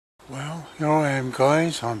Well, here I am,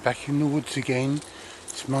 guys. I'm back in the woods again.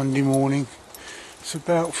 It's Monday morning. It's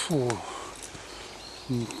about 4,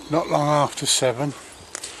 not long after 7,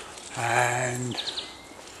 and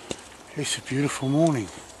it's a beautiful morning.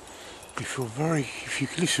 If you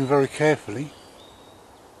listen very carefully,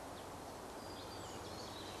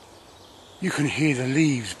 you can hear the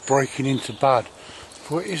leaves breaking into bud,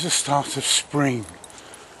 for it is the start of spring.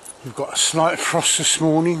 We've got a slight frost this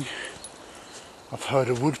morning. I've heard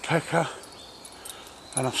a woodpecker,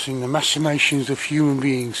 and I've seen the machinations of human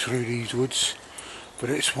beings through these woods, but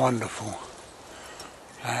it's wonderful.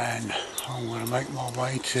 And I'm going to make my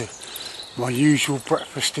way to my usual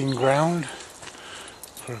breakfasting ground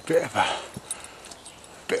for a bit of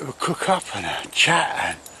a cook up and a chat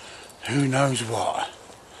and who knows what.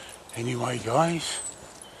 Anyway, guys,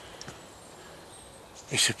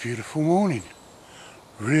 it's a beautiful morning.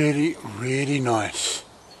 Really, really nice.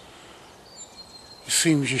 It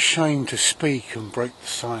seems a shame to speak and break the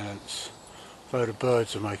silence, though the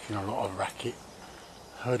birds are making a lot of racket.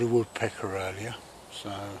 Heard a woodpecker earlier,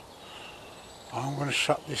 so I'm going to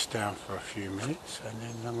shut this down for a few minutes and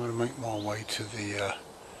then I'm going to make my way to the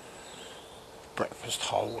breakfast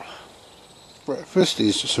hole. Breakfast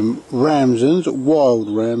is some ramsons, wild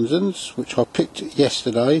ramsons, which I picked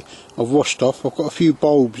yesterday. I've washed off. I've got a few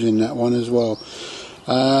bulbs in that one as well.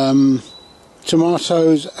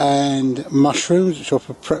 Tomatoes and mushrooms, which I've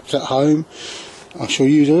prepped at home. I shall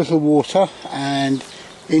use a little water, and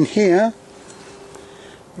in here,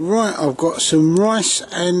 right, I've got some rice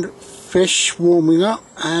and fish warming up,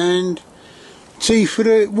 and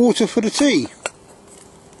water for the tea,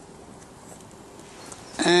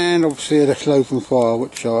 and obviously a little open fire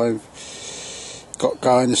which I've got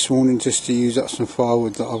going this morning just to use up some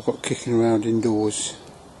firewood that I've got kicking around indoors.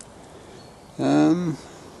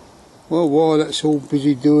 Well, while that's all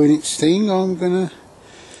busy doing its thing, I'm going to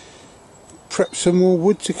prep some more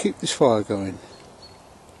wood to keep this fire going.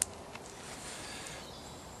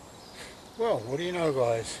 Well, what do you know,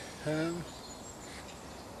 guys?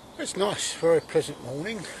 It's nice, very pleasant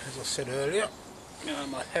morning, as I said earlier.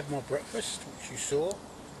 I had my breakfast, which you saw.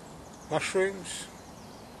 Mushrooms,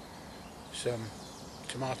 some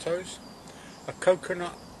tomatoes, a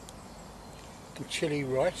coconut and chilli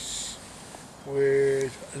rice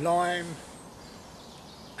with lime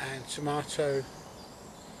and tomato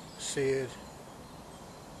seared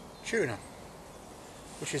tuna,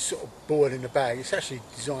 which is sort of boiled in a bag. It's actually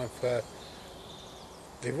designed for,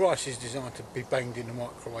 the rice is designed to be banged in the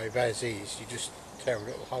microwave as is. You just tear a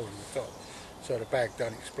little hole in the top so the bag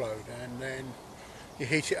don't explode, and then you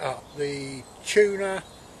heat it up. The tuna,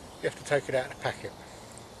 you have to take it out of the packet,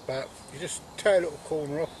 but you just tear a little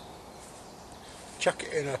corner off, chuck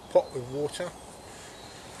it in a pot with water,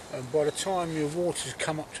 and by the time your water's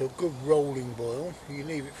come up to a good rolling boil, you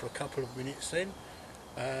leave it for a couple of minutes then,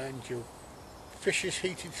 and your fish is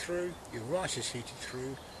heated through, your rice is heated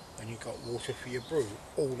through, and you've got water for your brew,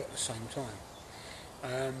 all at the same time.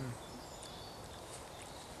 I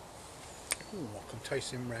can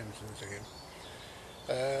taste them ramsons again.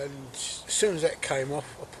 And as soon as that came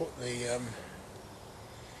off, I put the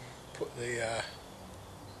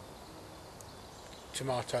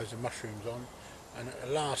tomatoes and mushrooms on, and at the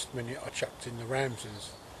last minute I chucked in the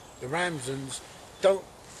ramsons. The ramsons I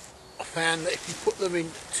found that if you put them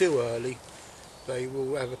in too early, they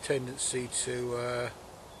will have a tendency to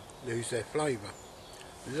lose their flavour.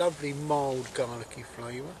 Lovely mild garlicky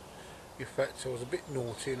flavour. In fact, I was a bit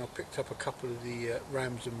naughty and I picked up a couple of the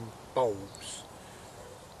ramson bulbs,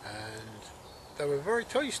 and they were very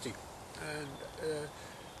tasty and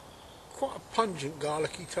quite a pungent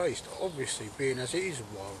garlicky taste, obviously being as it is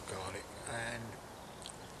wild garlic, and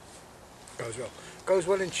goes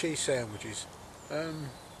well in cheese sandwiches.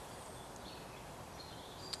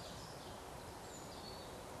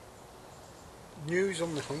 News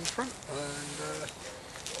on the home front, and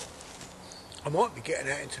I might be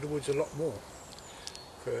getting out into the woods a lot more,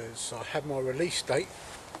 because I have my release date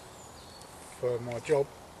for my job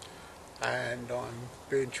and I'm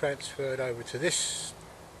being transferred over to this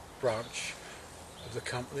branch of the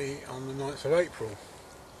company on the 9th of April.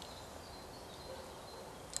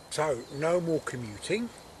 So no more commuting,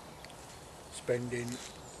 spending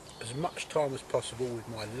as much time as possible with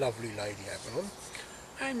my lovely lady Avalon,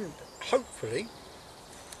 and hopefully,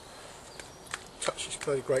 touch this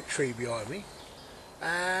bloody great tree behind me,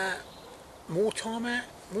 more time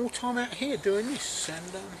out here doing this,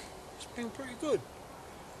 and it's been pretty good.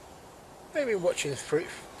 I've been going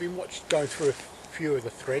through a few of the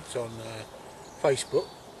threads on Facebook,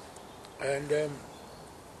 and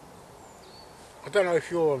I don't know if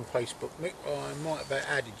you're on Facebook, Mick. I might have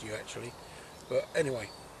added you actually, but anyway,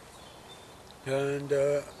 And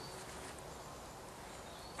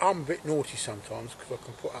I'm a bit naughty sometimes because I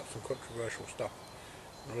can put up some controversial stuff,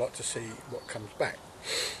 and I like to see what comes back.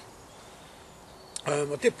 I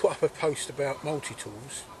did put up a post about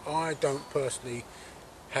multi-tools. I don't personally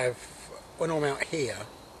have, when I'm out here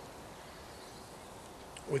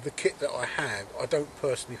with the kit that I have, I don't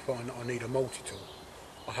personally find that I need a multi-tool.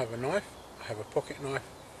 I have a knife, I have a pocket knife,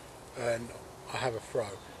 and I have a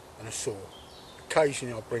throw and a saw.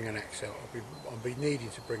 Occasionally I'll bring an axe out. I'll be needing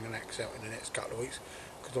to bring an axe out in the next couple of weeks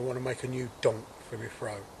because I want to make a new donk for my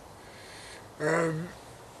throw.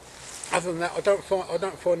 Other than that, I don't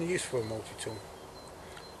find the use for a multi-tool.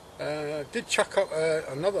 Did chuck up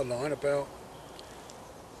another line about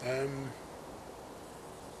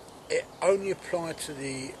it only applied to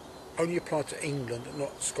England and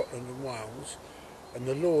not Scotland and Wales, and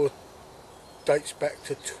the law dates back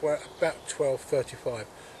to about 1235,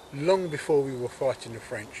 long before we were fighting the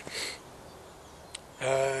French.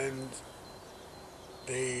 And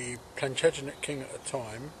the Plantagenet king at the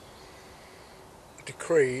time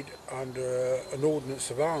decreed, under an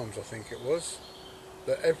ordinance of arms I think it was,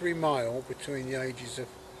 that every male between the ages of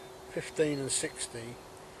 15 and 60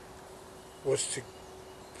 was to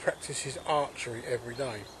practice his archery every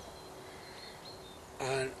day.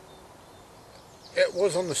 And it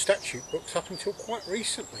was on the statute books up until quite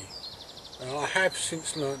recently. I have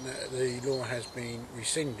since learnt that the law has been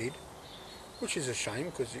rescinded, which is a shame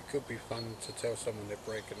because it could be fun to tell someone they're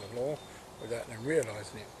breaking the law without them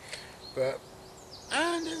realising it.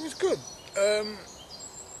 And it was good.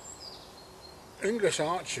 English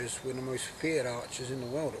archers were the most feared archers in the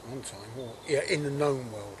world at one time, or in the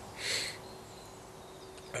known world.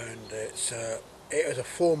 And it is a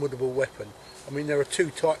formidable weapon. I mean, there are two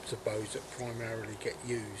types of bows that primarily get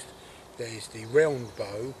used. There's the round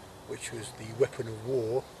bow, which was the weapon of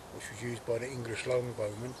war, which was used by the English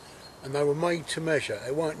longbowmen, and they were made to measure.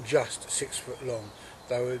 They weren't just 6 foot long.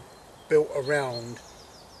 They were built around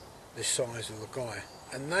the size of the guy,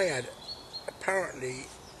 and they had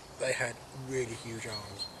really huge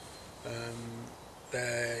arms.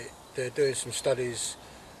 They're doing some studies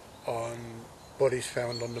on bodies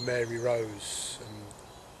found on the Mary Rose, and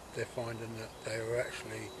they're finding that they were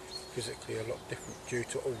actually physically a lot different due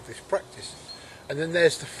to all this practice. And then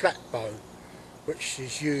there's the flat bow, which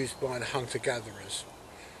is used by the hunter-gatherers,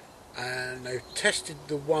 and they've tested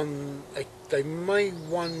the one, they made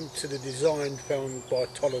one to the design found by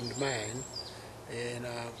Tolland Man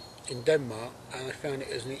in Denmark, and they found it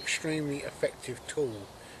as an extremely effective tool,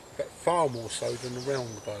 in fact far more so than the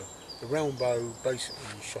round bow. The round bow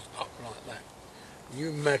basically shot up like that. Can you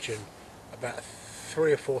imagine about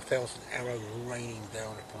 3,000 or 4,000 arrows raining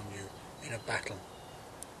down upon you in a battle?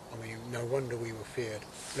 I mean, no wonder we were feared.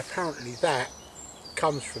 And apparently that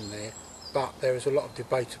comes from there, but there is a lot of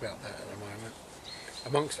debate about that at the moment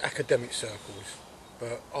amongst academic circles,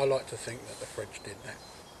 but I like to think that the French did that.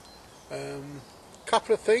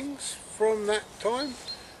 Couple of things from that time.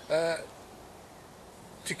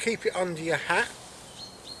 To keep it under your hat,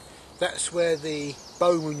 that's where the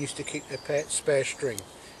bowmen used to keep their spare string.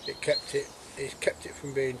 It kept it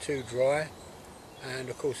from being too dry, and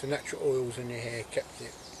of course the natural oils in your hair kept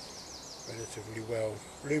it relatively well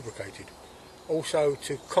lubricated. Also,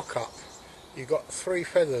 to cock up, you got 3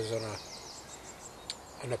 feathers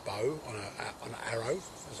on a bow, on an arrow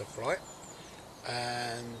as a flight,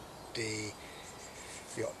 and you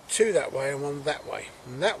got 2 that way and 1 that way,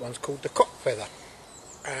 and that one's called the cock feather.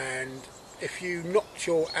 And if you knocked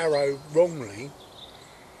your arrow wrongly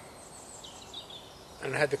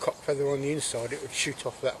and had the cock feather on the inside, it would shoot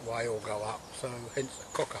off that way or go up, so hence the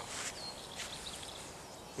cock up.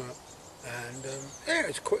 And yeah,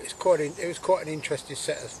 it was quite an interesting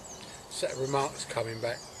set of remarks coming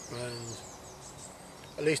back, and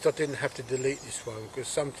at least I didn't have to delete this one, because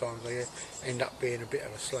sometimes they end up being a bit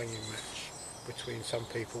of a slanging match between some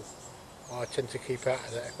people. I tend to keep out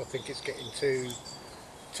of that. If I think it's getting too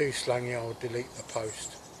slangy, I'll delete the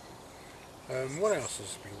post. What else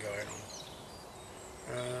has been going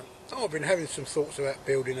on? I've been having some thoughts about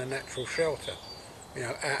building a natural shelter,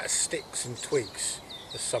 out of sticks and twigs,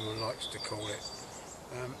 as someone likes to call it.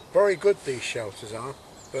 Very good these shelters are,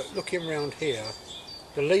 but looking around here,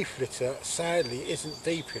 the leaf litter sadly isn't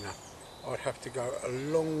deep enough. I'd have to go a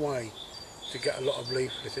long way to get a lot of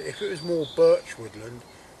leaf litter. If it was more birch woodland,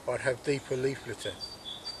 I'd have deeper leaf litter.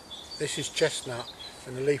 This is chestnut,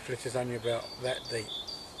 and the leaf litter is only about that deep.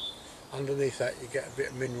 Underneath that you get a bit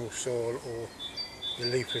of mineral soil, or the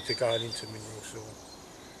leaf litter going into mineral soil.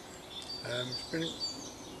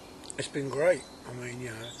 It's been great. I mean,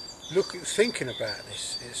 thinking about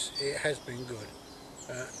this, it has been good.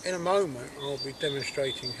 In a moment I'll be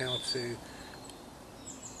demonstrating how to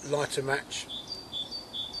light a match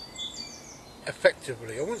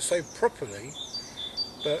effectively. I wouldn't say properly,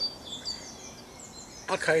 but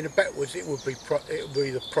okay, in the backwards it would be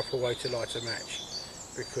the proper way to light a match,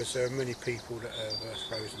 because there are many people that are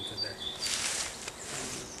frozen to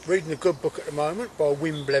death. Reading a good book at the moment by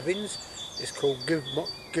Wim Blevins. It's called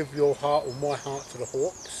Give Your Heart or My Heart to the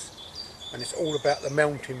Hawks, and it's all about the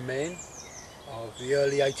mountain men of the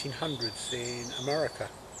early 1800s in America,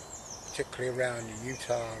 particularly around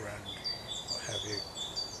Utah and what have you.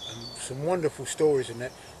 Some wonderful stories in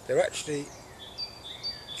that. They're actually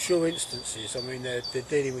true instances. I mean, they're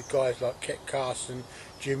dealing with guys like Kit Carson,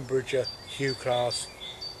 Jim Bridger, Hugh Class,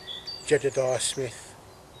 Jedediah Smith,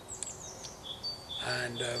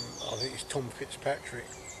 and I think it's Tom Fitzpatrick.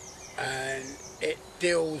 And it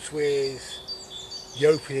deals with the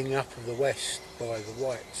opening up of the West by the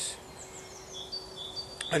whites.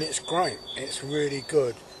 And it's great. It's really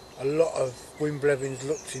good. A lot of Wim Blevins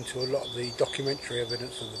looked into a lot of the documentary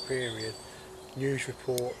evidence of the period, news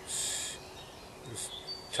reports, and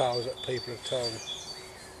tales that people have told.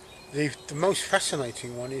 The most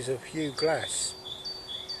fascinating one is of Hugh Glass,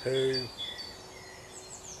 who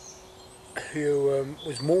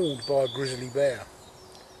was mauled by a grizzly bear,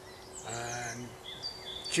 and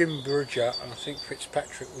Jim Bridger, and I think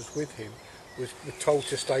Fitzpatrick was with him, were told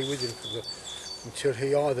to stay with him until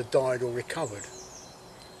he either died or recovered.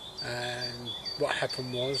 And what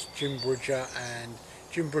happened was Jim Bridger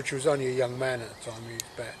was only a young man at the time. He was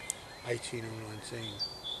about 18 or 19,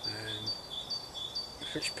 and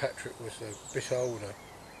Fitzpatrick was a bit older.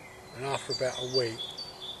 And after about a week,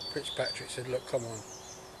 Fitzpatrick said, "Look, come on,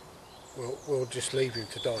 we'll just leave him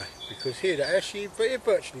to die," because he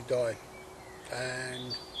virtually died.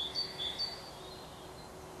 And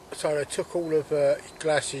so they took all of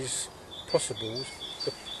Glass's possibles.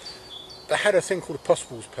 They had a thing called a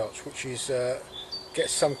possibles pouch, which is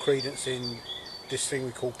gets some credence in this thing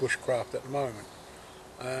we call bushcraft at the moment.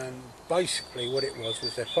 And basically what it was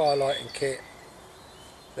their firelighting kit,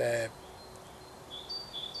 their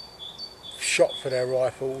shot for their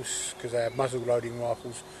rifles, because they had muzzle loading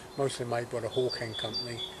rifles, mostly made by the Hawk End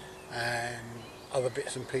Company, and other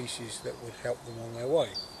bits and pieces that would help them on their way.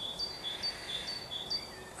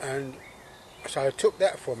 And so I took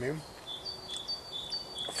that from him.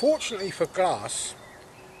 Fortunately for Glass,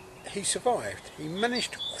 he survived. He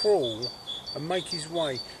managed to crawl and make his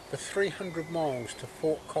way for 300 miles to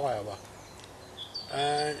Fort Kiowa.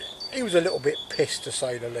 And he was a little bit pissed, to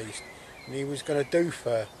say the least. And he was going to do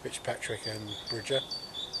for Fitzpatrick and Bridger,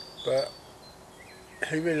 but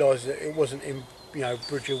he realised that it wasn't him.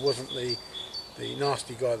 Bridger wasn't the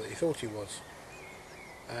nasty guy that he thought he was.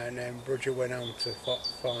 And then Bridger went on to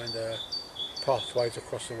find pathways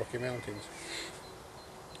across the Rocky Mountains.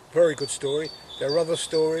 Very good story. There are other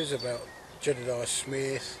stories about Jedediah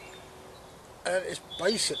Smith, and it's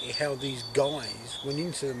basically how these guys went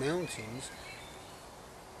into the mountains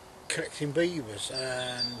collecting beavers,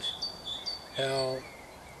 and how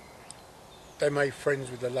they made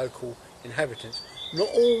friends with the local inhabitants. Not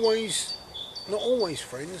always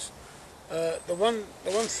friends. The one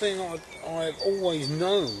thing I've always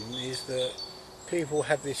known is that people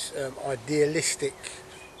have this idealistic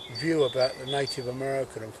view about the Native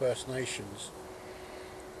American and First Nations,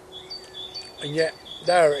 and yet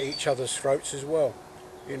they're at each other's throats as well.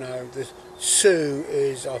 The Sioux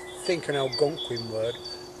is, I think, an Algonquin word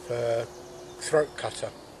for throat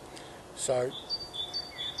cutter. So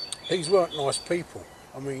these weren't nice people.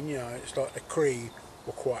 I mean, it's like the Cree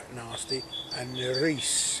were quite nasty, and the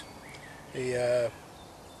Reese, the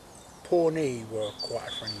Pawnee, were quite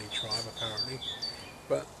a friendly tribe apparently.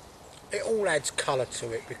 But it all adds colour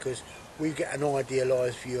to it, because we get an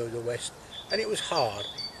idealised view of the West, and it was hard.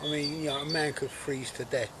 I mean, a man could freeze to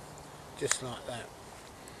death just like that.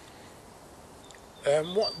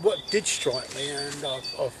 What did strike me, and I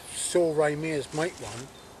saw Ray Mears make one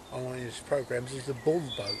on one of his programmes, is the bull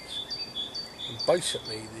boats. And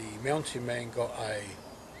basically the mountain men got a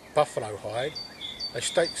buffalo hide, they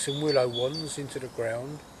staked some willow wands into the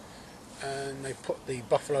ground, and they put the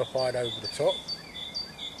buffalo hide over the top,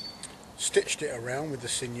 stitched it around with the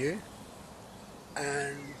sinew,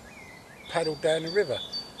 and paddled down the river.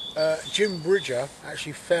 Jim Bridger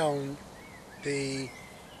actually found the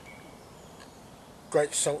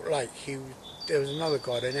Great Salt Lake. There was another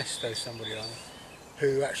guy, Ernesto somebody like that,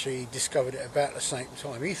 who actually discovered it about the same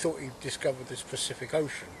time. He thought he discovered this Pacific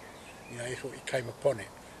Ocean. He thought he came upon it,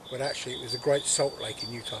 but actually it was the Great Salt Lake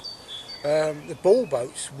in Utah. The bull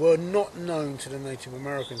boats were not known to the Native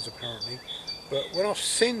Americans apparently, but when I've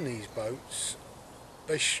seen these boats,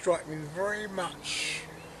 they strike me very much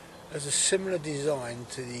has a similar design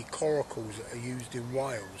to the coracles that are used in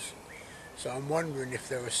Wales. So I'm wondering if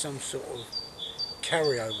there was some sort of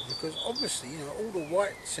carryover, because obviously, you know, all the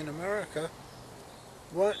whites in America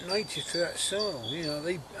weren't native to that soil. You know,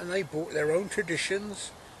 they brought their own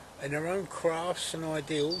traditions and their own crafts and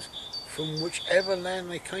ideals from whichever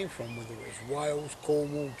land they came from, whether it was Wales,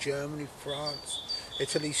 Cornwall, Germany, France,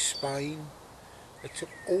 Italy, Spain. They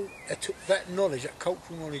took that knowledge, that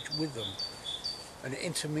cultural knowledge with them, and it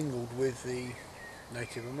intermingled with the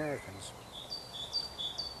Native Americans.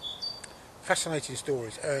 Fascinating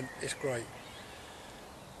stories, and it's great.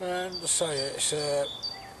 And I say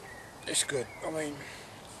it's good. I mean,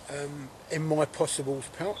 in my possibles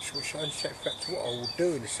pouch, which in fact what I will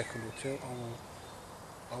do in a second or two,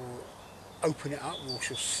 I will open it up and we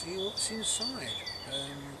shall see what's inside.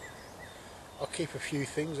 I'll keep a few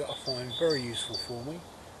things that I find very useful for me.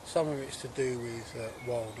 Some of it's to do with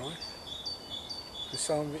wildlife, and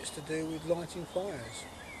some of it's to do with lighting fires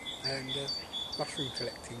and mushroom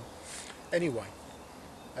collecting. Anyway,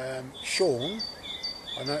 Sean,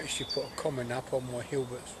 I noticed you put a comment up on my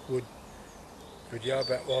Hilbert's Wood video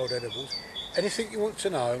about wild edibles. Anything you want to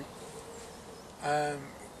know,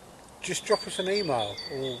 just drop us an email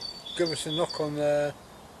or give us a knock on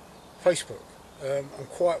Facebook. I'm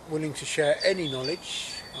quite willing to share any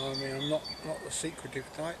knowledge. I mean, I'm not the secretive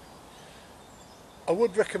type. I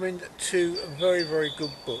would recommend two very, very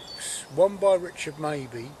good books. One by Richard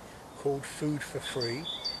Mabey called Food for Free,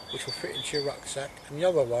 which will fit into your rucksack, and the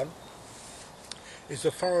other one is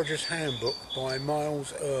The Forager's Handbook by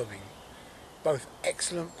Miles Irving. Both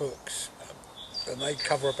excellent books, and they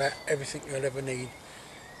cover about everything you'll ever need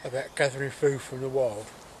about gathering food from the wild.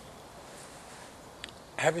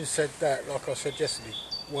 Having said that, like I said yesterday,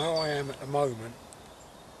 where I am at the moment,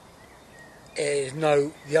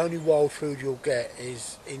 the only wild food you'll get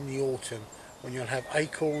is in the autumn, when you'll have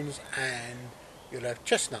acorns and you'll have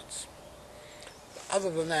chestnuts. But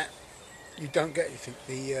other than that, you don't get anything.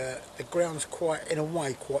 The ground's quite, in a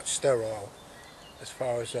way, quite sterile as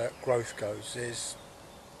far as growth goes. There's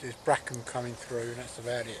bracken coming through, and that's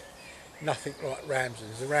about it. Nothing like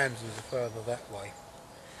Ramsons. The Ramsons are further that way,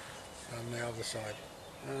 on the other side.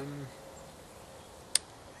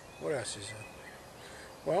 What else is there?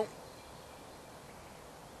 Well,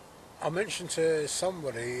 I mentioned to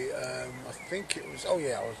somebody, I think it was,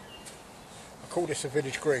 I call this a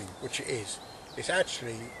village green, which it is. It's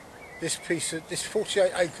actually this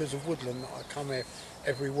 48 acres of woodland that I come here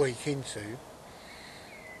every week into,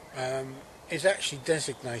 is actually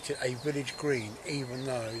designated a village green, even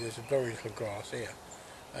though there's very little grass here,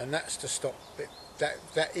 and that's to stop it.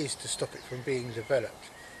 That is to stop it from being developed.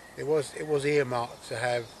 It was earmarked to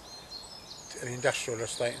have an industrial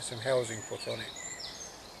estate and some housing put on it,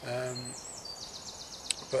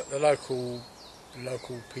 but the local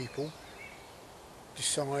people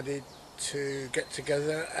decided to get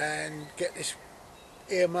together and get this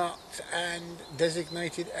earmarked and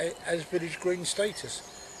designated as village green status,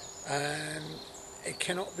 and it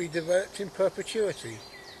cannot be developed in perpetuity.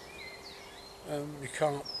 You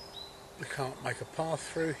can't make a path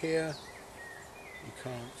through here. You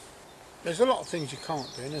can't. There's a lot of things you can't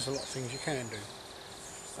do, and there's a lot of things you can do.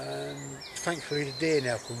 Thankfully, the deer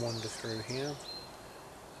now can wander through here,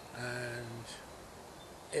 and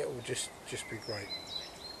it will just be great.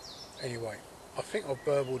 Anyway, I think I've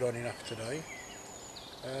burbled on enough today.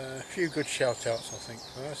 A few good shout outs, I think,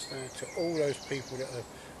 first to all those people that have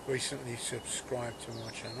recently subscribed to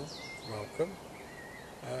my channel. Welcome.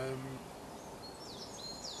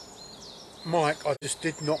 Mike, I just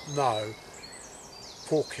did not know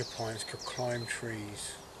porcupines could climb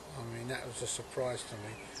trees. I mean, that was a surprise to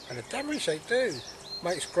me. And the damage they do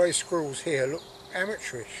makes grey squirrels here look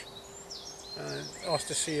amateurish. Nice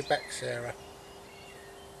to see you back, Sarah.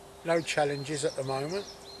 No challenges at the moment,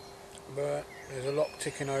 but there's a lot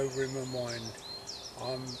ticking over in my mind.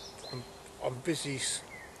 I'm busy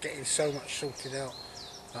getting so much sorted out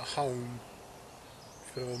at home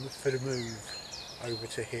for the move over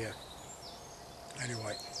to here.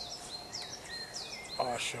 Anyway,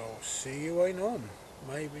 I shall see you anon,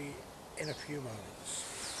 maybe in a few moments.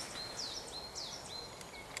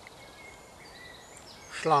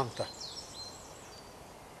 Slanta.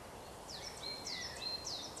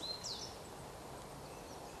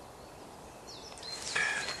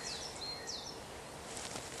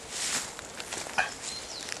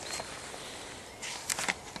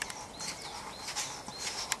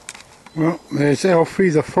 Well, there's Alfie,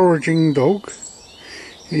 the foraging dog.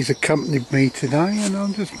 He's accompanied me today, and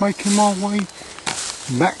I'm just making my way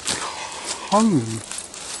back home.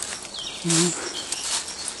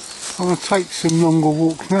 I'm going to take some longer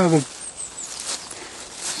walks now. The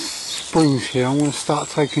spring's here, I'm going to start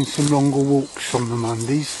taking some longer walks on the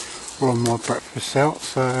Mondays or on my breakfast out,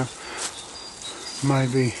 so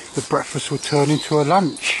maybe the breakfast will turn into a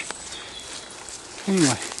lunch.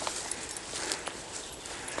 Anyway,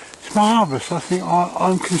 it's marvellous. I think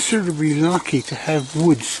I'm considerably lucky to have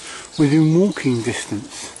woods within walking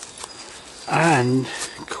distance, and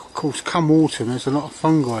of course come autumn there's a lot of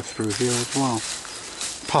fungi through here as well.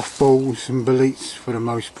 Puffballs and boletes for the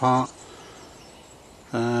most part.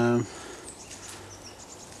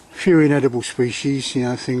 Few inedible species, you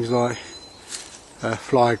know, things like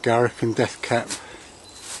fly agaric and deathcap.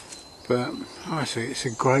 But I say it's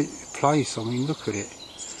a great place. I mean, look at it.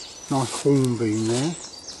 Nice hornbeam there.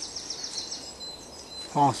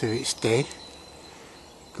 Part of it's dead.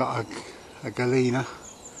 Got a galena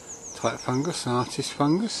type fungus, an artist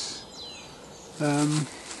fungus.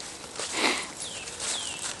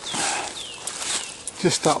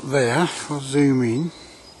 Just up there, I'll zoom in.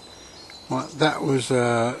 Right, that was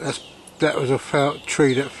a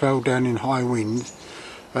tree that fell down in high wind.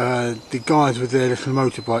 The guys with their little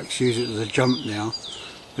motorbikes use it as a jump now.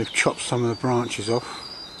 They've chopped some of the branches off.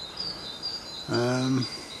 I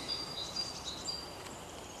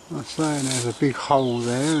say there's a big hole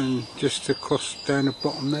there, and just across down the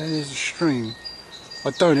bottom there's a stream.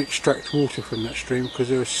 I don't extract water from that stream because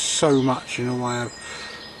there is so much in the way of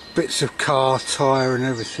bits of car tyre and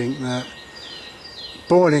everything that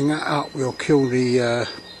boiling that up will kill the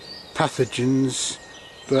pathogens,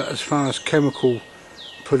 but as far as chemical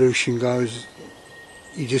pollution goes,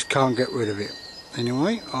 you just can't get rid of it.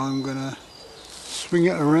 Anyway, I'm gonna swing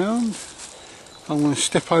it around. I'm gonna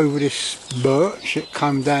step over this birch that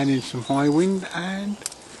came down in some high wind and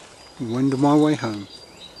wend my way home.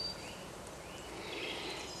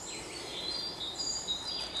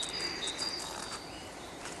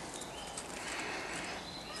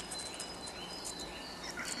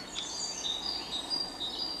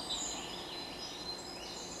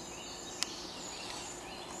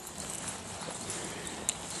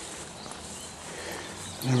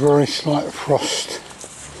 A very slight frost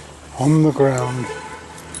on the ground.